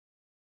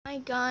Hi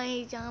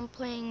guys, I'm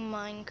playing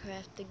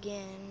Minecraft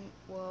again.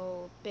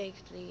 Well,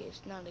 basically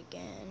it's not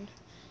again.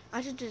 I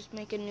should just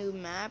make a new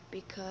map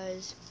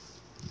because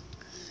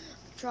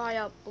I tried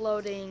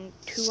uploading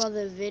 2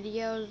 other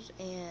videos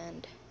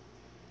and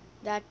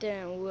that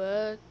didn't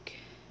work.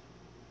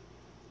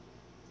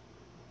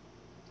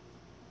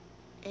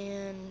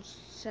 And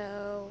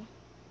so,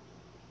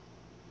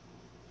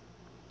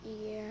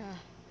 yeah.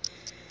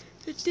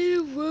 It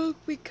didn't work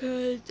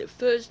because the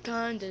first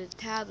time the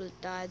tablet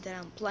died that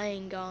I'm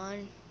playing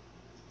on.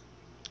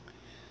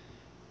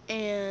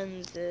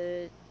 And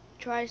the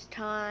twice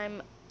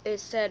time it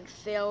said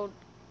failed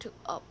to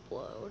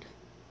upload.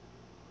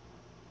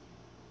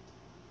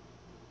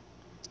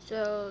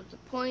 So the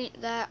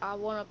point that I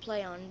want to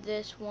play on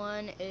this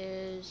one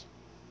is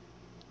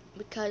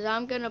because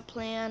I'm gonna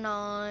plan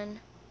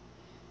on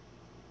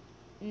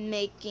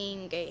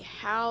making a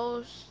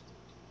house,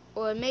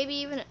 or maybe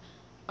even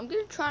I'm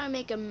gonna try to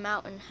make a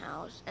mountain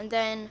house, and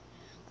then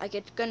like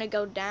it's gonna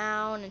go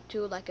down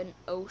into like an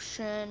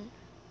ocean,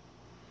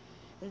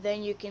 and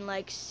then you can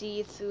like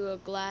see through a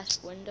glass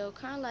window,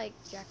 kind of like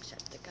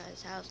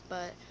Jacksepticeye's house,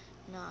 but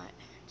not.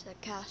 It's a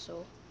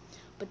castle.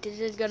 But this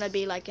is gonna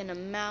be like in a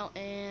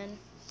mountain,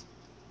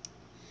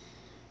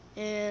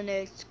 and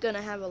it's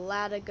gonna have a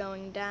ladder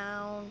going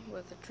down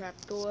with a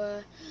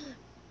trapdoor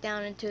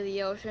down into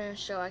the ocean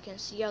so I can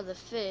see all the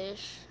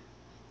fish.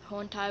 The whole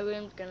entire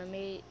room's gonna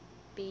be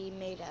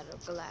made out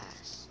of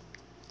glass.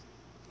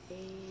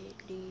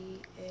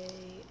 ADAMJ.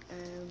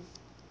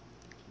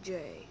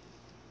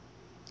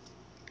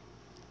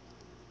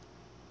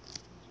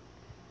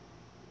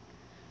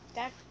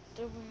 That's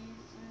the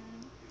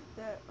reason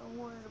that I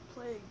wanted to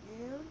play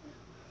again.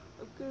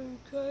 I'm gonna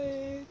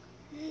try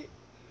it.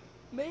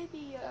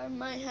 Maybe I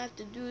might have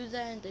to do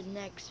that in the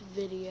next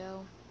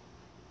video.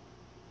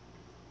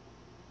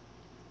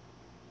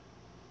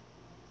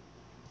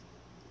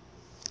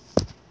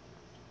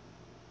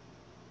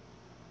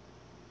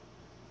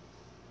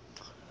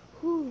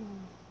 Whew.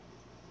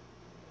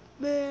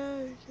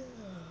 Man.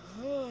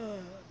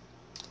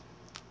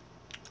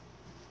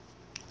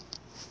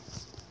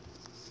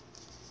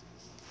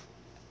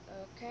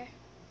 Okay.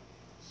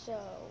 So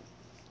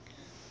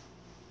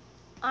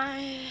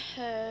I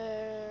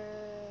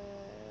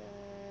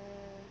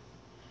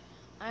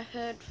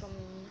heard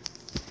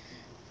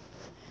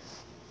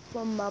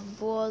from my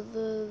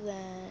brother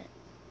that,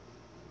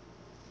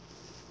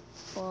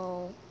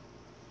 well,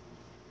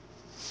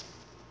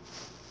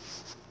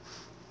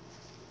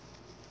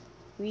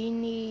 we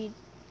need,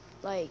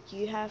 like,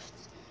 I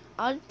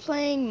was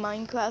playing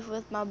Minecraft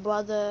with my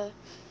brother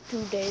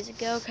 2 days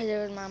ago because it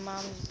was my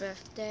mom's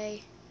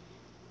birthday.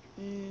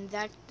 And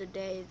that's the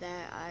day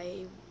that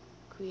I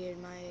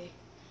created my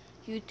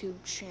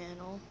YouTube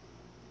channel.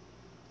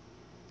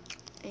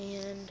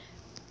 And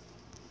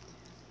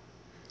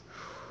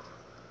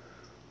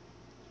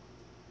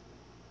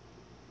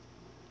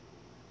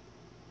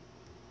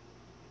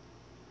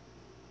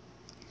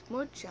it's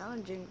more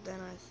challenging than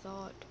I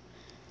thought.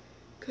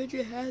 Could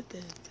you have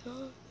this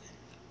thought?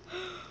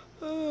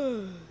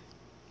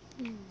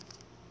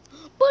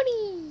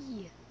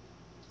 Bunny!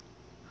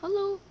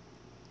 Hello?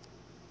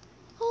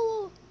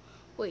 Hello?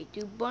 Wait,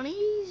 do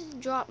bunnies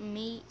drop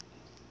meat?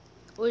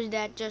 Or is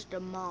that just a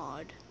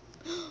mod?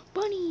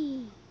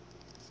 Bunny!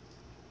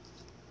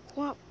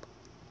 Whop,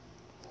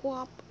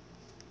 whop,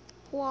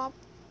 whop,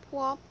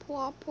 whop,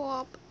 whop,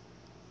 whop.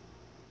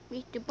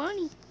 Mr.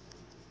 Bunny,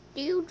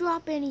 do you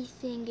drop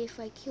anything if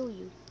I kill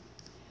you?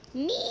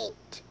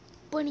 Meat!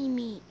 Bunny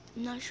meat.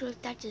 I'm not sure if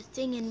that's a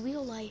thing in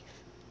real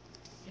life.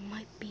 It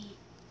might be.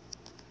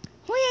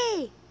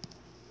 Hooray!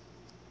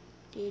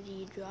 Did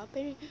he drop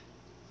any?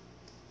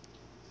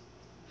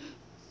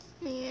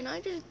 Man,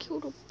 I just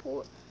killed a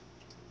poor...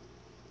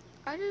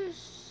 I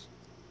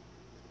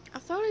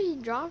thought he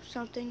dropped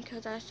something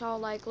because I saw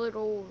like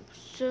little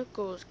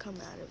circles come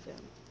out of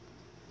him.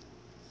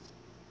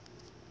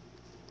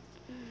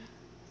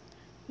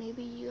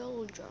 Maybe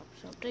you'll drop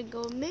something,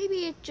 or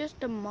maybe it's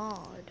just a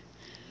mod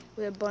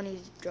where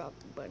bunnies drop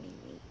bunny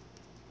meat.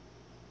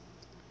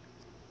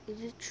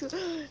 Is it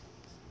true?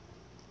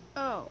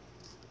 Oh,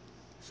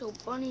 so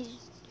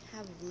bunnies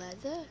have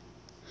leather?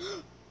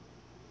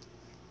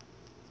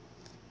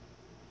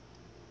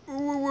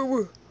 Woo.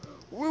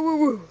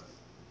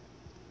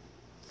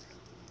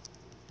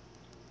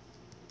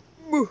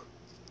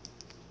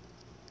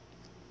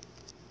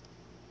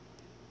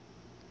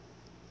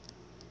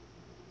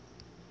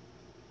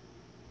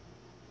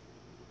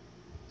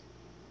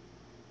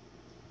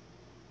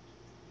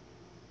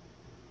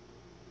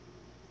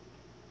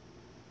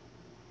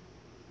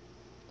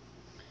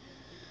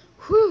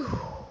 Whew,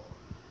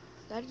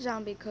 that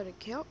zombie could have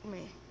killed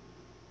me.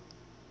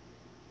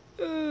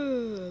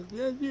 There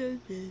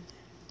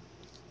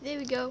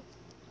we go.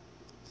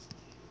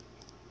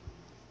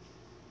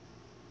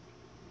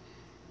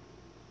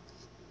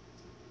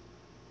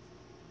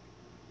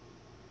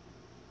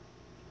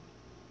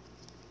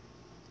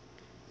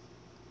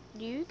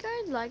 Do you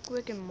guys like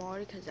Rick and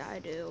Morty? Because I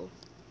do.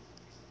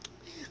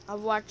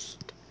 I've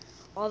watched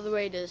all the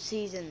way to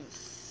season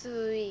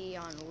 3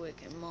 on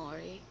Rick and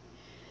Morty.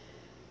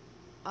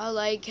 I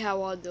like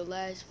how on the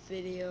last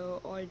video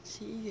on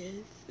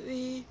season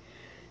 3,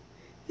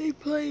 they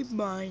played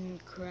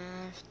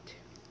Minecraft.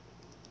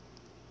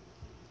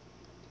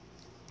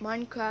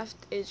 Minecraft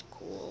is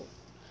cool.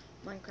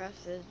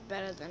 Minecraft is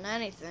better than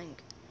anything.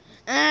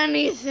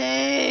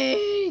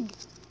 Anything!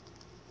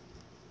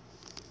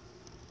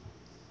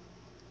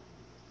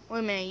 Wait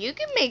a minute, you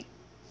can make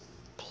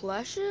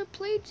pressure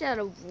plates out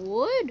of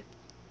wood?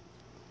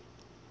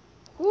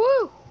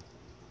 Woo!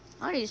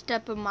 I need to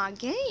step up my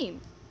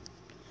game.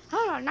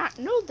 How did I not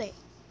know that?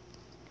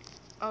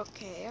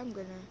 Okay, I'm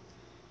gonna...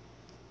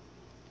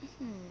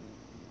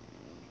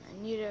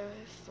 I need to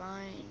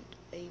find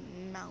a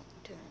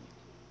mountain.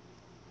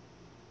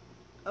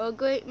 A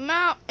great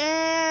mountain!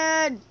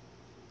 I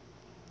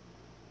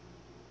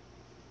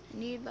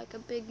need like a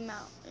big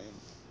mountain.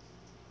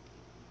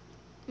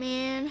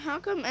 Man, how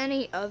come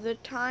any other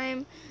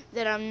time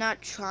that I'm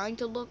not trying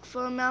to look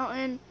for a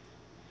mountain,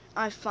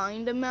 I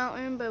find a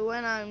mountain, but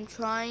when I'm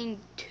trying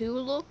to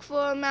look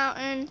for a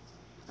mountain,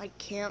 I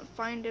can't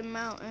find a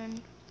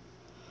mountain?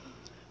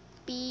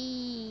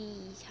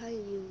 Bees,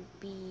 hello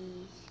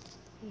bees.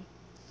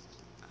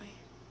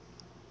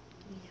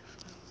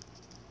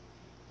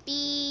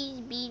 Bees,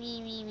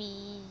 bees,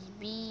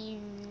 bees,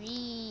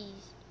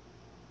 bees.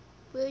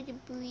 Where the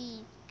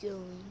bees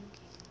going?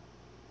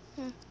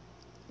 Huh.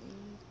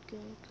 I'm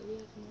gonna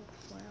collect more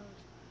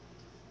flowers.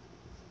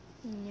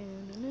 No,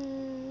 no, no,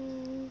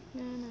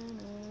 no, no,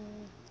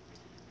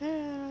 no,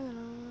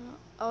 no.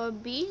 Are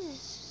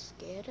bees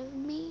scared of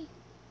me?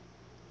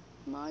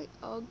 Am I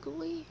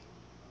ugly?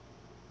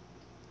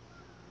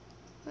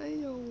 I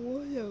don't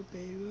want to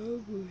be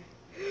ugly.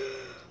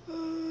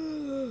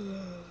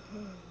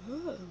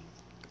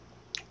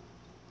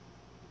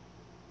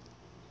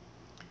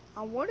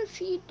 I want to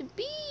feed the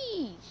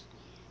bees,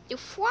 the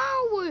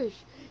flowers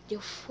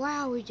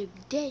of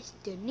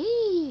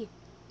destiny.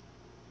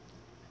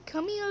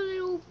 Come here,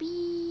 little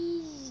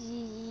bees.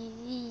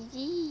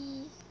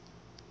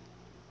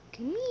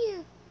 Come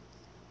here.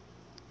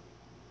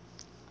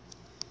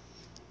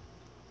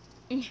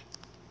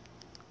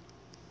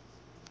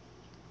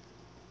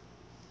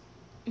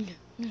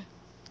 No.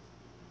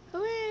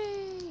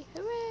 Hooray!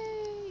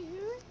 Hooray!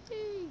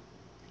 Hooray!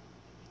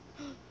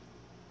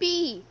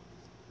 Bee!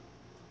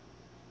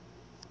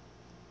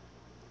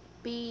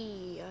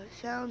 Bee! I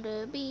found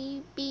a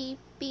bee, bee,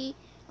 bee.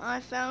 I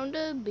found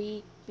a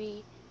bee,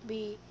 bee,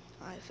 bee.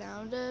 I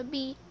found a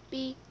bee,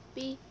 bee,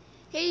 bee.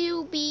 Hey,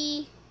 you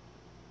bee!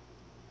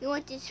 You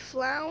want this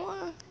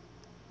flower?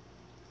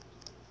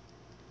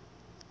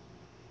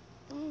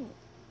 Oh,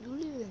 you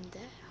live in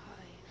that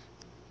hive.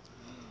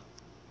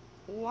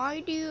 Why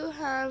do you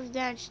have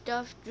that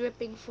stuff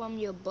dripping from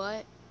your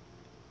butt?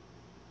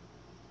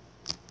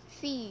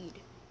 Feed.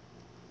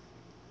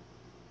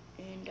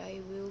 And I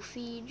will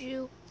feed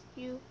you,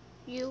 you.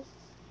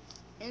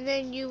 And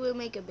then you will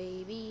make a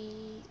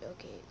baby.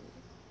 Okay.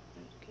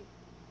 Okay.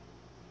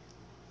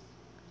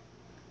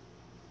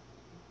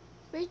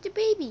 Where's the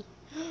baby?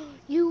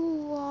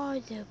 You are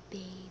the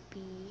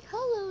baby.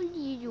 Hello,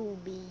 little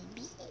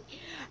baby.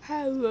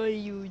 How are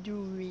you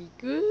doing?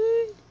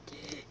 Good?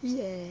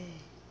 Yeah.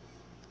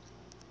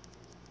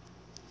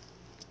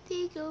 There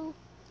you go.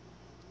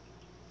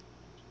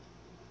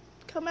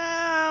 Come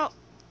out.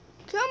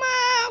 Come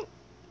out.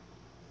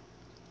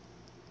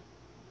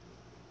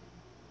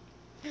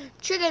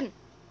 Chicken.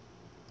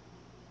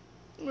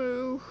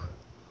 Moo.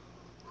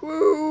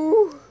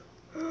 Woo.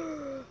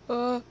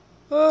 Oh,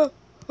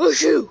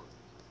 shoo.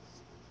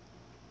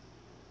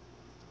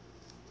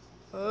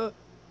 Oh,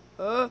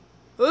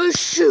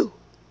 shoo.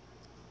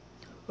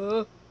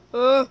 Oh,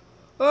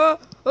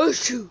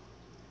 shoo.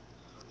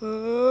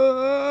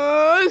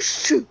 Oh,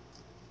 shoo.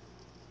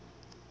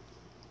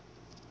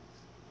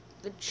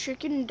 The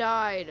chicken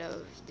died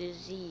of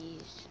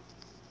disease.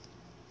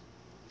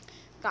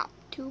 Got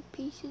 2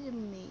 pieces of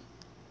meat.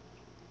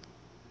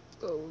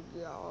 Oh,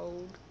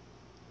 God.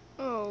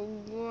 Oh,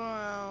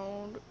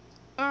 ground.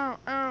 Oh,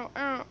 oh,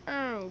 oh,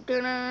 oh.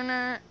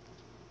 Da-da-da.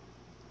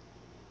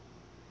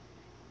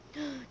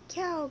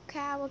 Cow,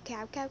 cow,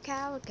 cow, cow,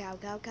 cow, cow,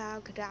 cow, cow,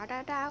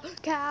 cow, cow,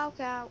 cow,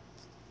 cow.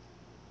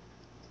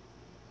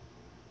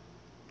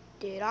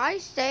 Did I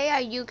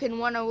say you can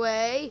run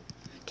away?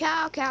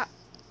 Cow, cow.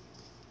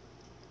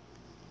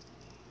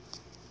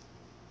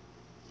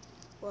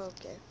 Well,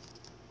 okay.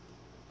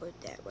 Put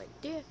that right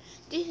there.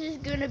 This is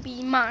gonna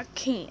be my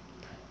camp.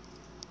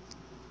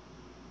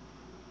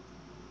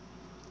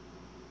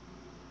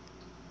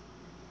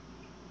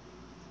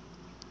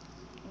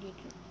 I need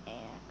an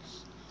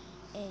axe.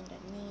 And I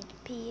need a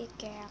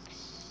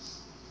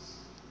pickaxe.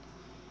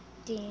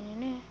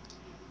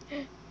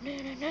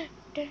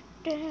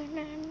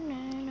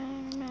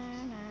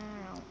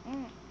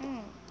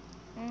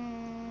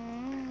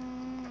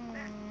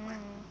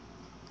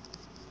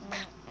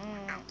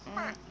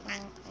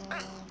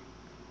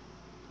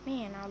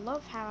 Man, I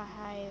love how I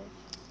have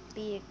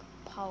big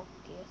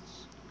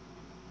pockets.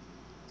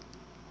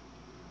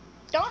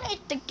 Don't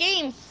hit the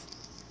game.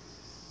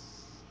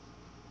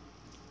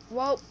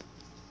 Well,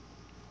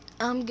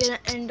 I'm gonna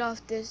end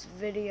off this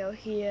video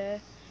here.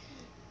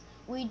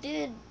 We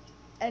did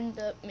end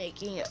up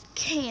making a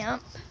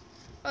camp,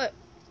 but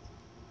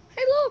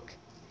hey, look,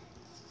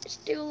 it's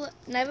still,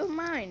 never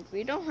mind.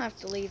 We don't have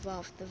to leave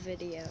off the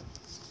video.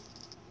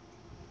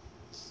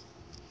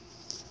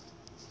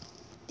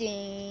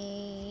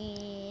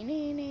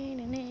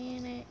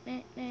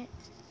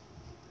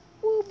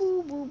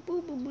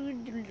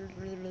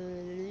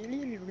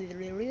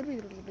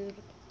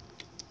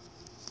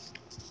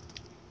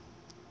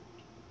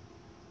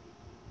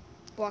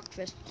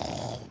 Breakfast.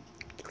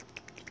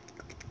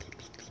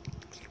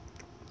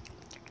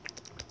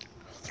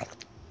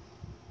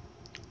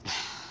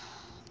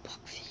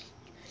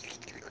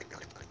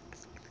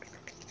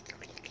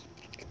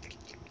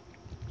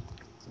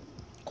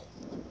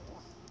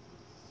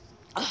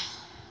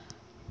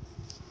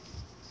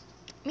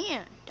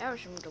 Man, that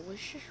was some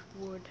delicious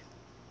wood.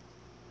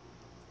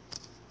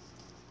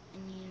 I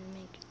need to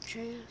make a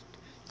chest,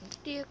 some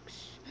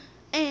sticks,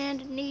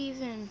 and an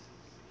even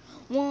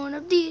one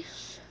of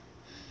these.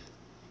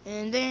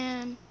 And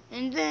then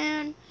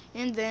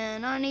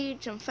I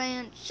need some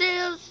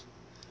fences.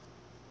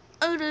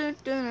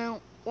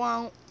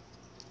 Wow.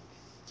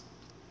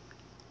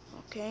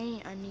 Okay,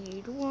 I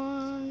need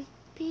one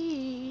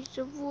piece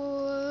of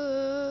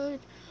wood.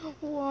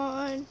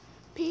 One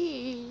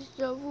piece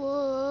of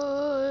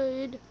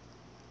wood.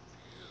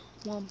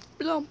 One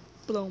blum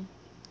blum.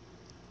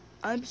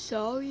 I'm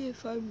sorry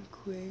if I'm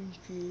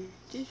cringy.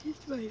 This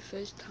is my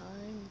first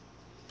time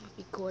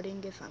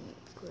recording if I'm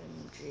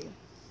cringy.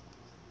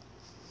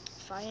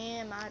 If I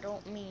am, I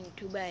don't mean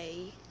to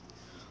be,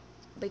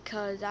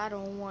 because I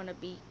don't want to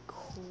be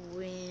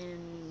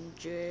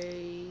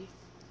cringy.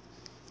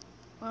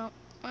 Blum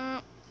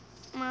blum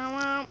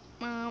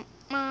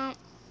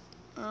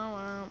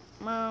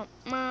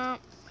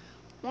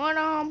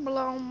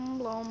blum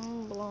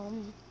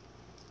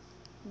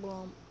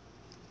blum.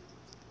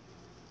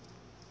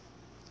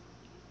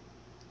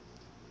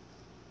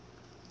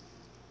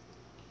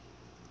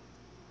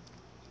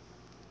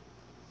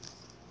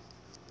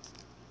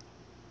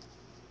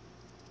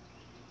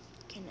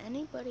 Can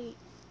anybody?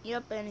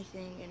 Yep,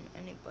 anything and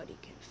anybody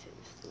can fit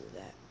through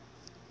that.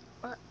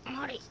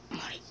 Marty,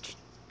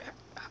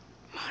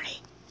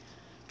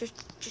 just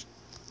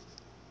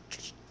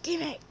give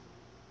me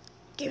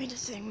the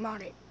thing,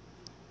 Marty.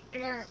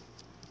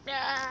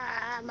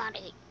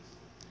 Marty.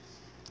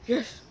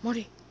 Yes,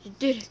 Marty, you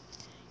did it.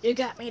 You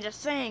got me the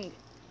thing.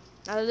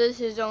 Now this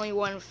is only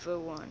 1 for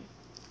 1.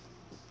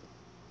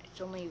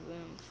 It's only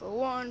room for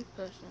 1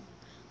 person.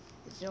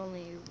 There's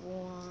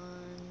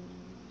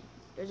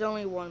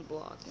only one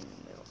block in the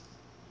middle.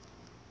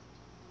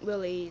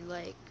 Really,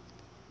 like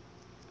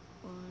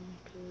 1,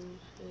 2,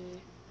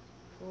 3,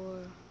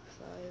 4, 5,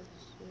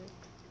 6,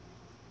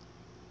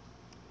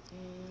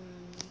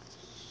 and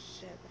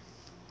 7.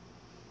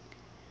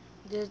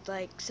 There's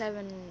like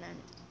 7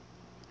 and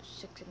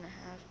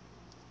 6.5.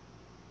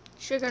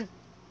 Chicken.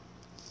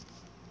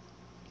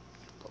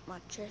 Put my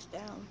chest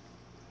down.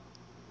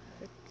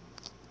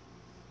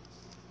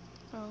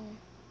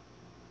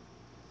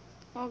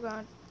 Oh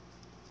God.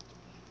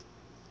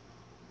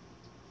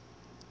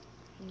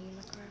 I need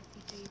my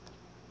crafting table.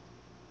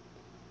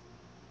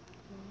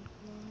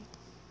 Come on.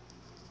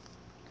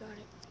 Got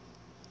it.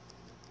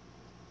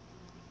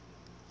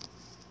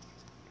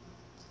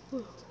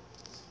 Whew.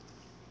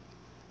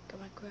 Got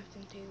my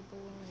crafting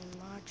table and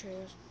my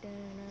chest.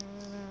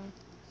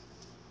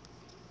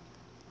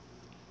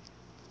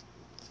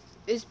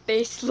 This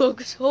base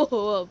looks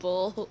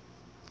horrible.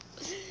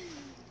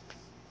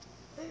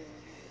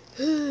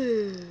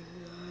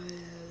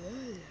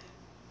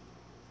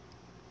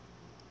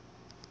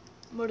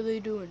 What are they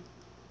doing?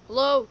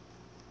 Hello?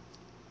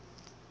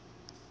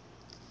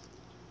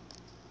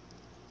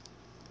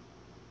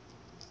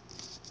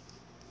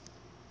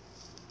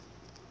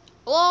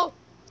 Hello?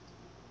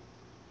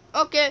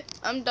 Okay,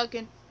 I'm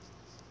ducking.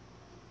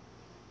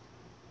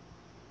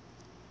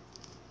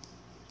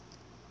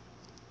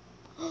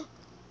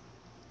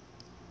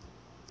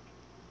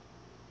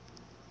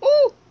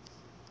 Ooh!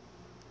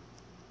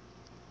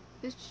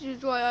 This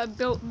is why I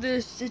built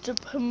this. It's a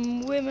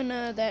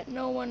perimeter that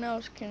no one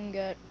else can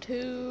get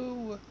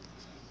to.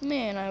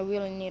 Man, I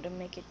really need to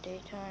make it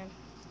daytime.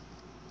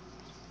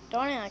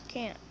 Darn it, I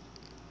can't.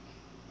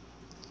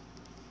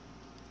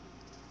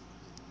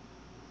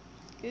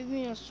 Give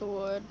me a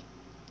sword.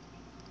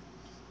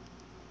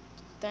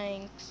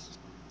 Thanks.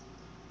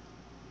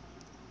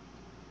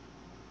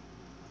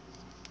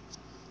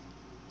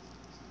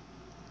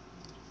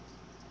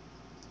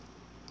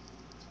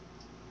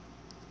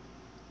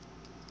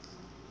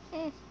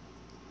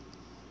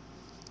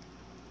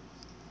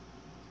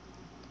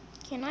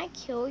 Can I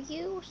kill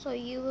you so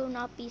you will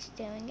not be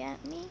staring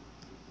at me?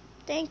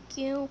 Thank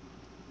you.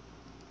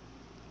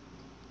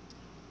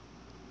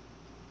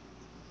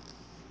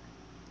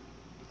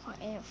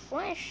 And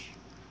fresh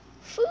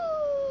food,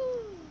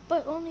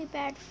 but only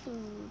bad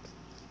food.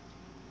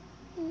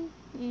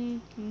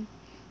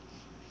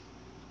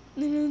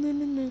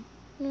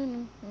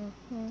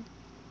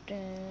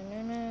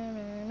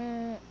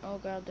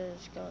 god, there's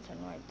a skeleton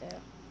right there.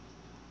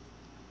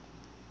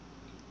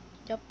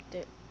 Yup,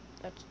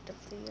 that's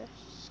definitely a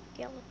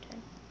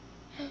skeleton.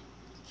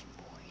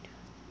 Spider,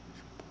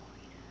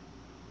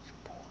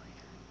 spider,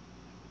 spider,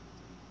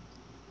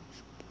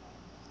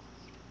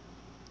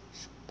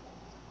 spider,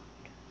 spider.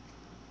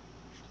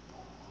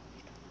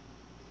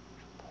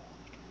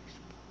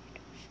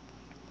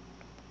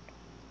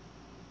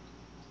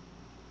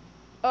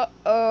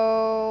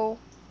 Uh-oh.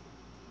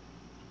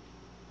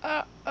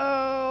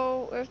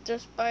 Uh-oh. If the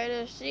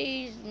spider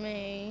sees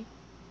me.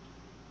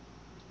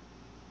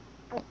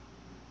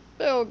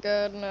 Oh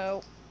god,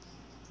 no.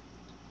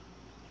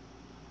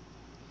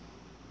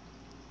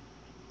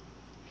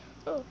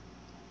 Oh.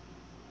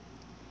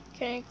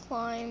 Can it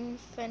climb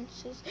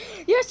fences?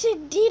 Yes,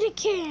 indeed it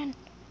can!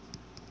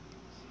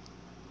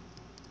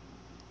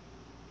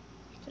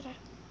 Did I?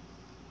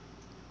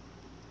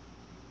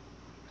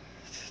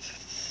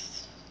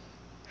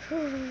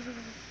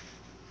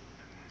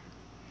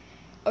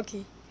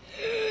 Okay.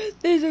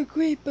 There's a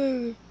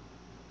creeper!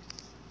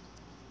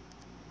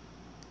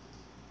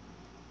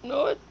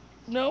 No it!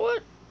 No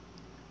it!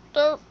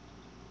 Don't!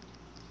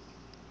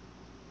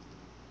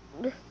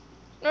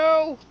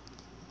 No!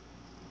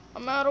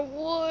 I'm out of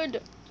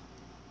wood!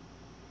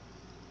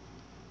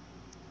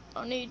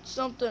 I need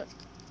something.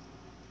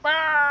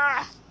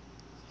 Ah!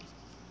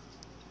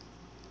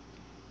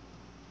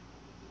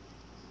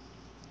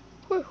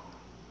 Whew.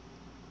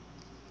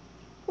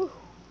 Whew.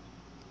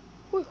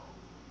 Whew.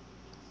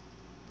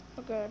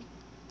 Oh god.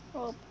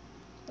 Well,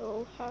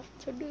 it'll have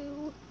to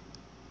do.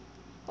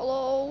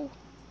 Hello?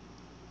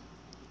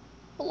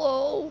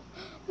 Hello?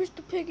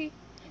 Mr. Piggy!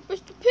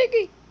 Mr.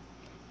 Piggy!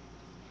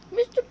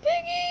 Mr.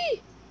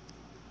 Piggy!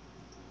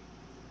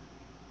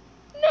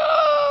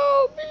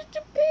 No!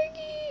 Mr.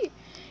 Piggy!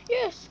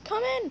 Yes,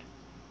 come in!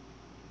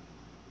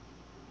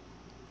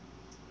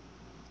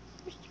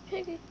 Mr.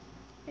 Piggy.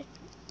 Mr.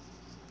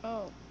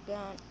 Oh,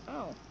 God.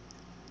 Oh.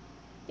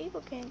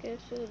 People can't go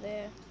through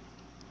there.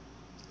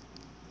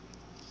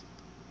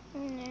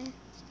 And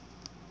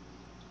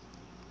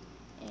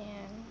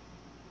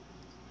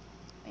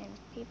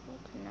people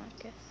cannot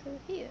get through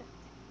here.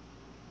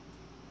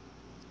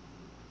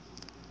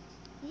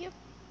 Yep.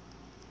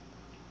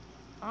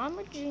 I'm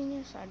a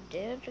genius. I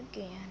did it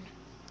again.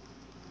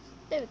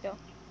 There we go.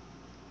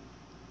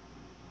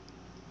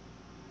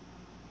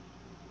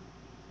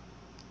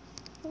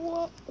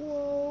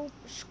 Whoa,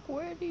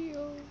 Squiddy.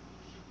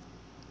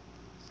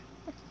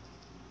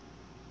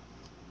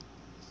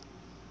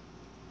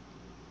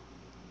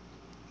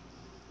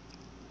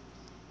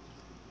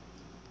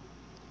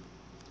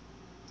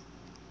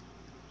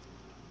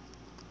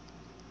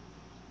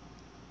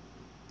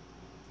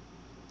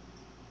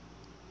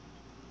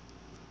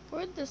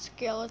 Where'd the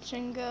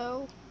skeleton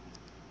go?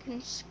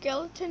 Can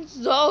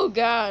skeletons? Oh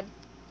god.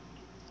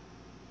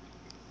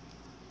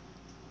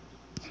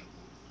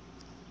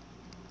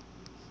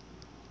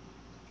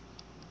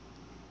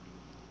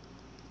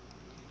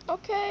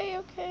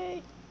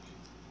 Okay.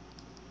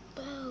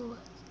 Boo.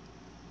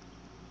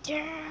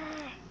 Yeah.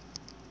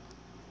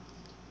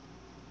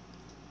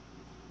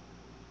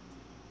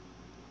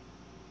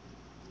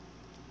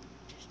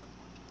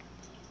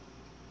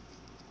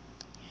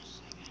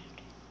 Yes, I got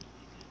it.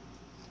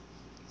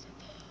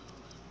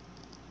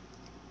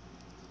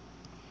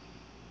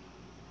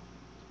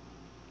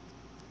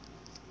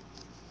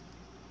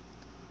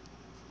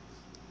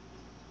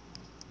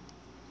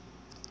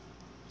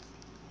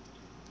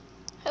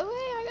 Hooray,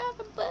 I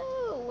got a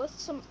bow with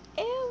some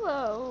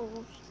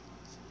arrows.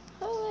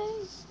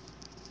 Hooray.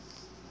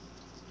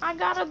 I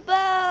got a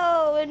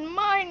bow in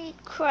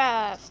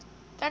Minecraft.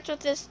 That's what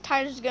this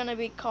title's gonna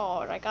be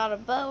called. I got a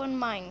bow in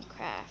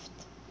Minecraft.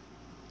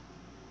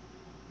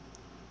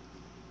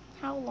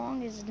 How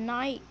long is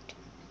night?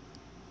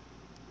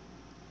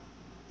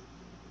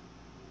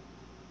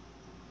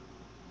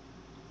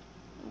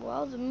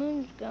 Well, the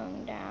moon's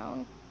going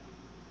down.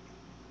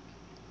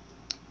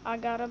 I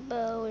got a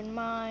bow in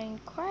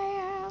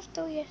Minecraft.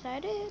 Oh, yes, I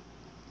did.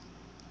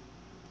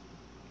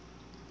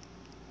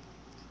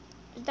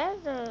 Is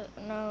that the...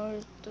 No,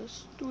 it's the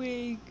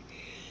string.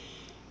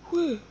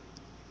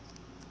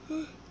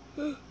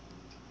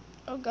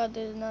 Oh god,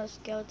 there's another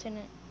skeleton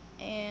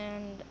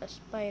and a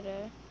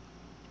spider.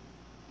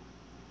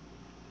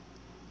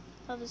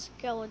 Another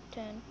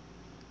skeleton.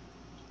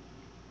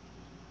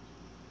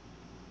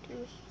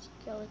 Two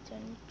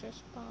skeletons just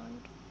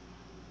spawned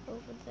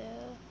over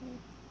there.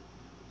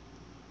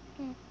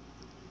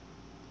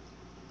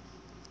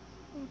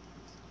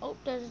 Oh,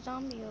 there's a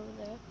zombie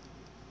over there.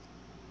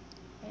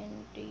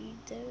 Indeed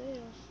there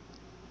is.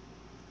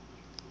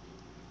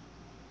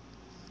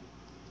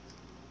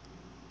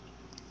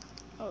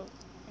 Oh,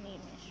 I need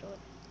my sword.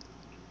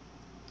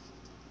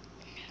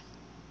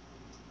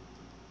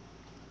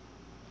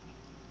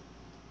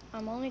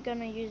 I'm only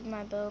gonna use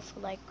my bow for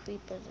like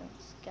creepers and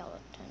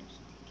skeletons.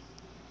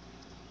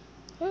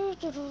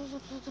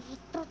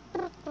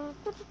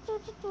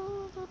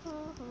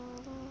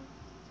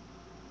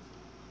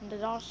 And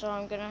then also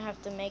I'm gonna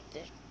have to make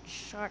the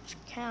shots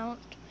count,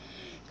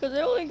 Because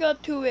I only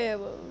got 2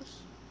 arrows.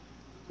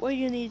 What do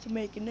you need to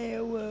make an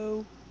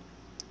arrow?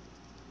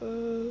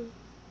 Okay.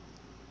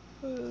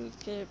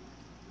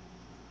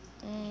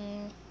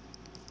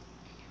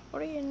 What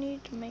do you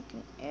need to make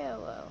an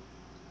arrow?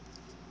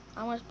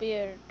 I must be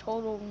a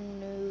total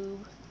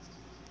noob.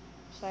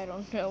 So I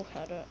don't know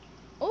how to...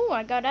 Oh,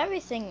 I got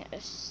everything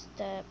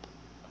except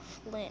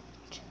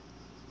flint.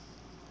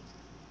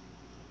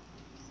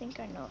 I think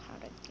I know how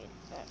to get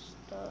that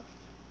stuff.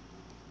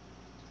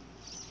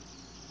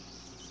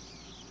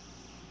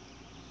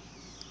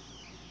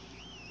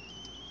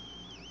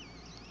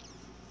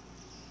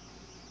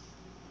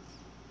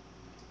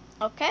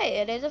 Okay,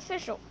 it is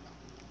official.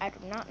 I do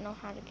not know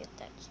how to get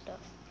that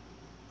stuff.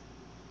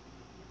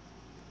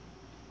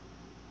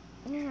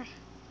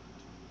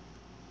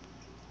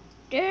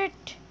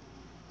 Dirt!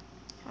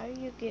 How do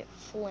you get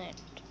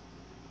flint?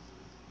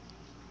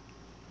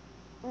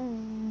 I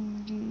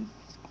don't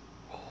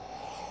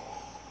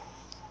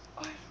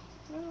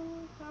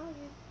know how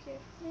you get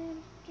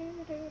flint.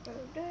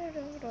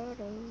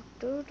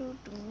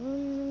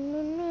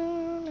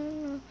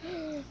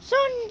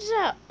 Sun's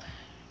up!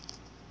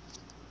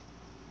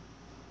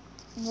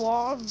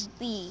 Raw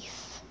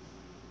beef.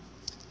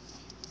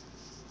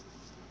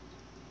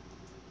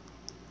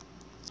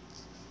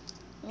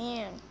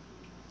 Man.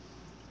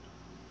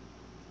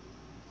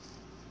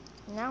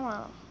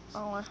 Now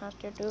all I have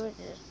to do is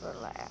just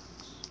relax.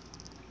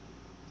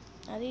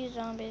 Are these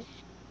zombies?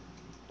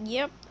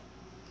 Yep.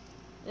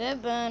 They're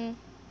done.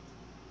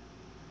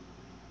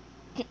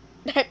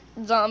 That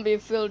zombie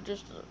feel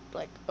just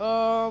like,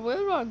 where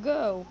do I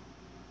go?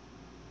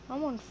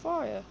 I'm on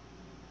fire.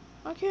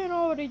 I can't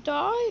already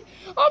die.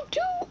 I'm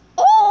too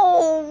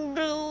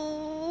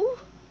old.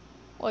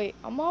 Wait,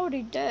 I'm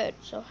already dead,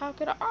 so how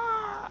could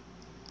I?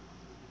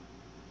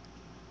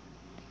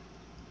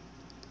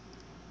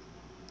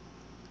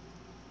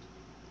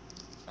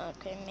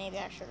 Okay, maybe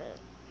I should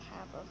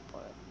have a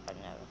bullet. I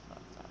never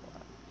thought that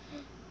one.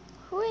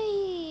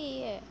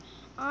 Whee!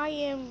 I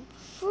am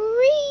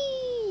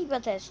free!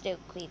 But there's still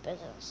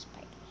creepers and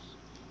spiders.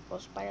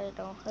 Well, spiders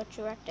don't hurt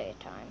you at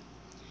daytime.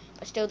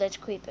 But still, there's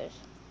creepers.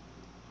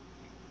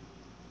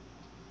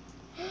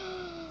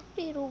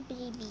 Little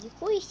baby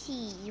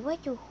horsey,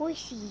 what do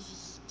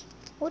horses eat?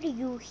 What do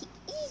you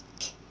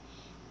eat?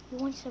 You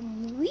want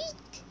some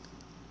wheat?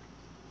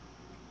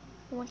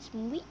 You want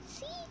some wheat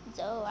seeds?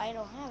 Oh, I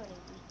don't have any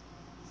wheat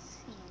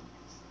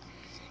seeds.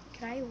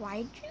 Can I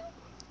ride you?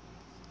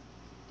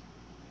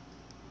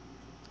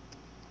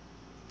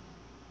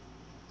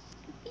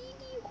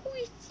 Baby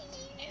horsey,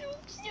 you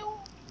look so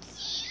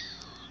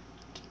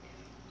cute.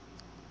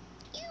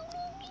 You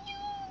look so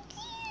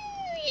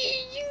cute.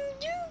 Yes, you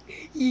do.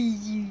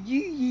 Yes, you do.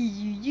 Yes,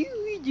 you do.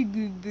 It's a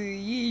good boy.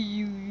 Yes,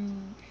 you do.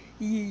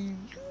 Yes,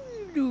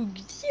 you look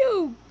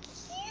so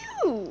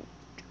cute.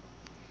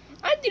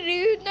 I didn't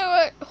even know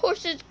that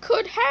horses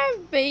could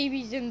have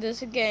babies in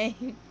this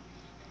game.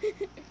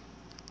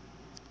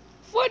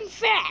 Fun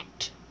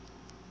fact.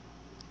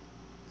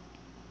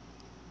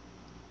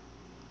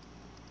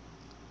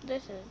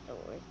 This is the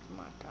waste of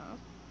my time.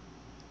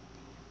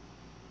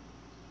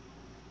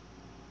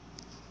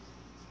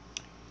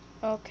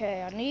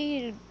 Okay, I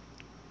need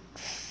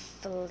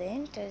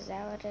flint. Is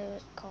that what it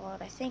was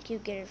called? I think you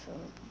get it from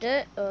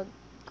dirt or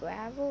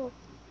gravel.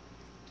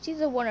 It's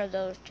either one of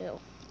those two.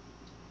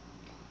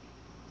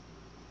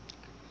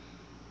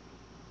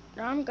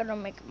 I'm gonna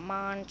make a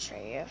mine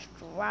shaft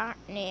right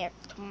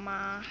next to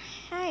my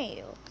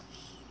house.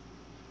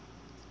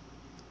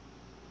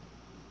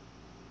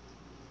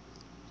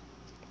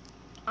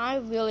 I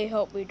really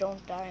hope we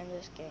don't die in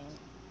this game.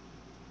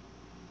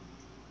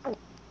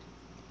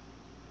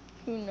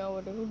 You know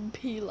what it would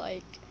be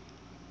like.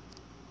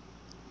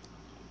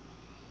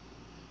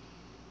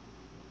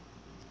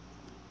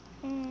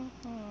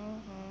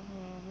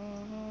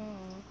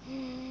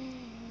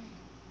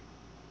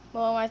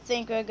 Well, I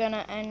think we're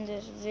gonna end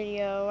this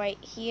video right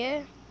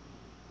here.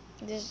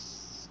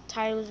 This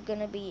title is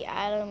gonna be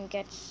Adam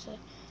Gets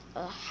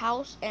a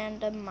House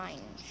and a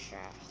Mine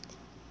Shaft.